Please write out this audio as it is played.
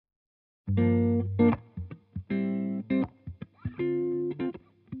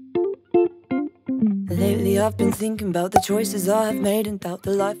Lately I've been thinking about the choices I have made and doubt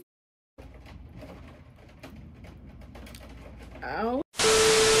the life. Ow.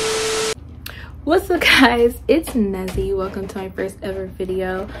 What's up guys, it's Nezzy. Welcome to my first ever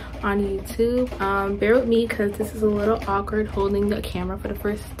video on YouTube. Bear with me because this is a little awkward holding the camera for the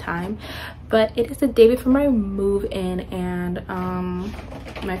first time, but it is the day before my move-in and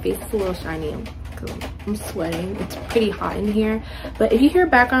my face is a little shiny because I'm sweating. It's pretty hot in here, but if you hear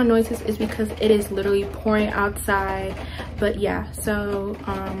background noises, it's because it is literally pouring outside. But yeah, so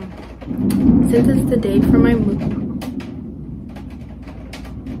since it's the day before my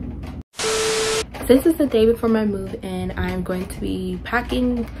This is the day before my move-in. I'm going to be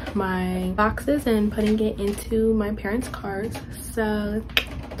packing my boxes and putting it into my parents' cars. So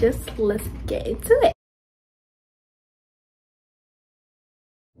just let's get into it.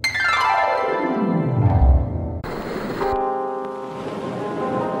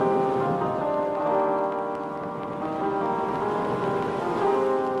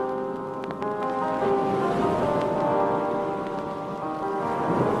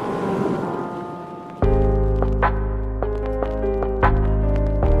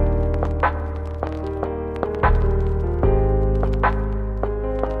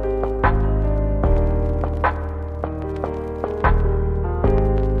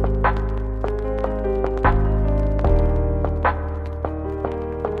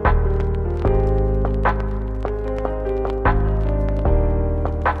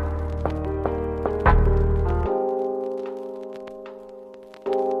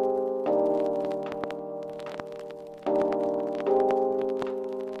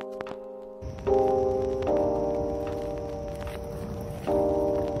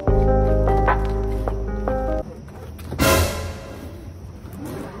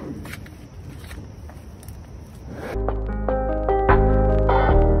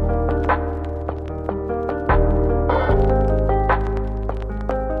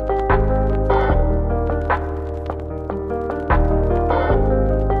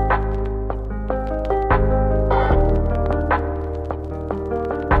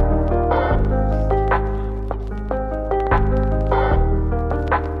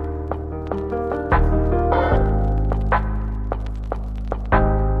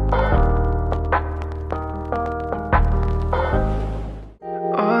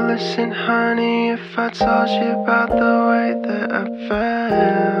 Listen, honey, if I told you about the way that I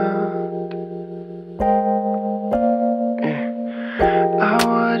felt, I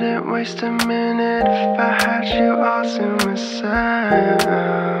wouldn't waste a minute if I had you all to myself.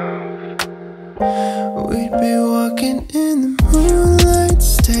 We'd be walking in the moonlight,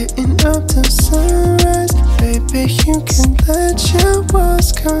 staying up till sunrise. Baby, you can let your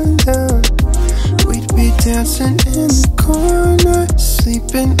walls come down. We'd be dancing in the corner,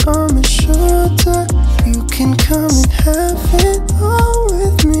 sleeping on my shoulder. You can come and have it all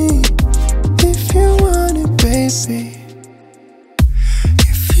with me if you want it, baby.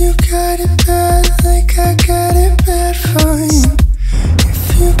 If you got it bad like I got it bad for you,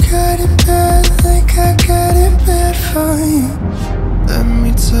 if you got it bad like I got it bad for you, let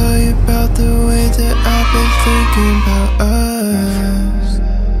me tell you about the way that I've been thinking about us.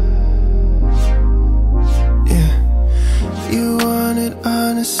 You wanted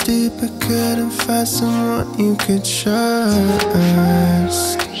honesty but couldn't find someone you could trust.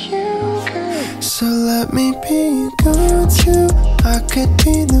 So let me be your go-to. I could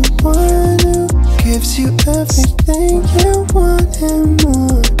be the one who gives you everything you want and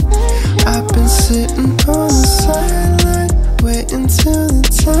more. I've been sitting on the sideline, waiting till the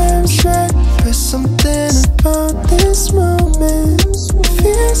time's right. There's something about this moment,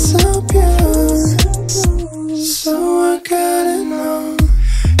 feels so pure. So I gotta know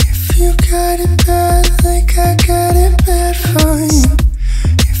if you got it bad like I got it bad for you.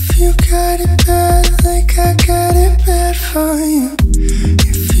 If you got it bad like I got it bad for you.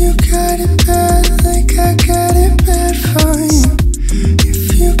 If you got it bad like I got it bad for you.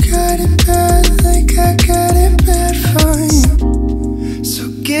 If you got it bad like I got it bad for you. So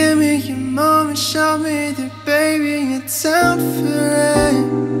give me your moment, show me that baby it's down for it,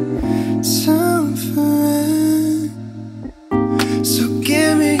 down for it. So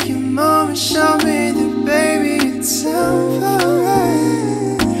give me your moment, show me that baby it's down for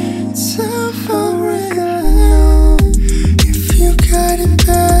it, down for it. If you got it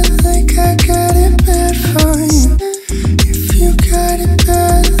bad like I got it bad for you. If you got it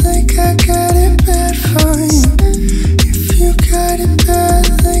bad like I got it bad for you.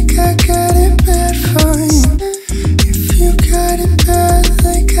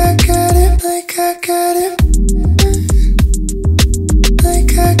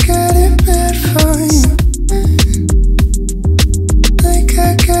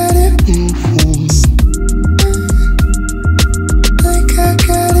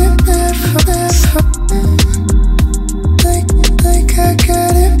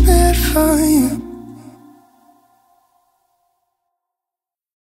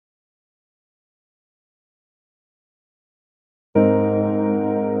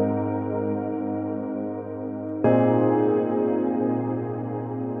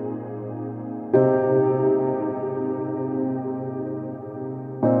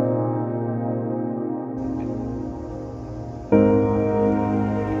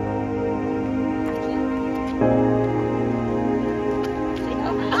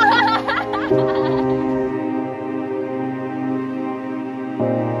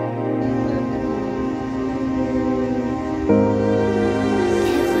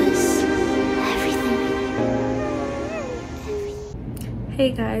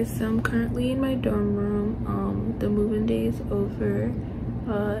 Hey guys, so I'm currently in my dorm room. The move-in day is over.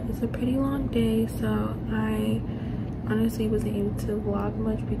 It's a pretty long day, so I honestly wasn't able to vlog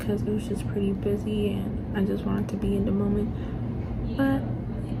much because it was just pretty busy and I just wanted to be in the moment. But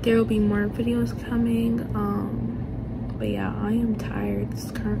there will be more videos coming. But yeah, I am tired. It's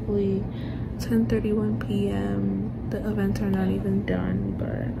currently 10:31 p.m. The events are not even done,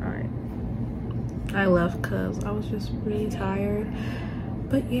 but I left because I was just really tired.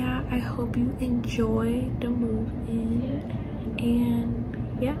 But yeah, I hope you enjoy the move-in,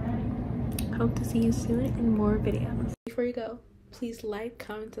 and yeah, hope to see you soon in more videos. Before you go, please like,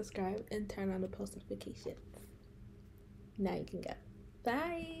 comment, subscribe, and turn on the post notifications. Now you can go.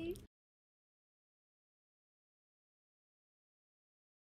 Bye.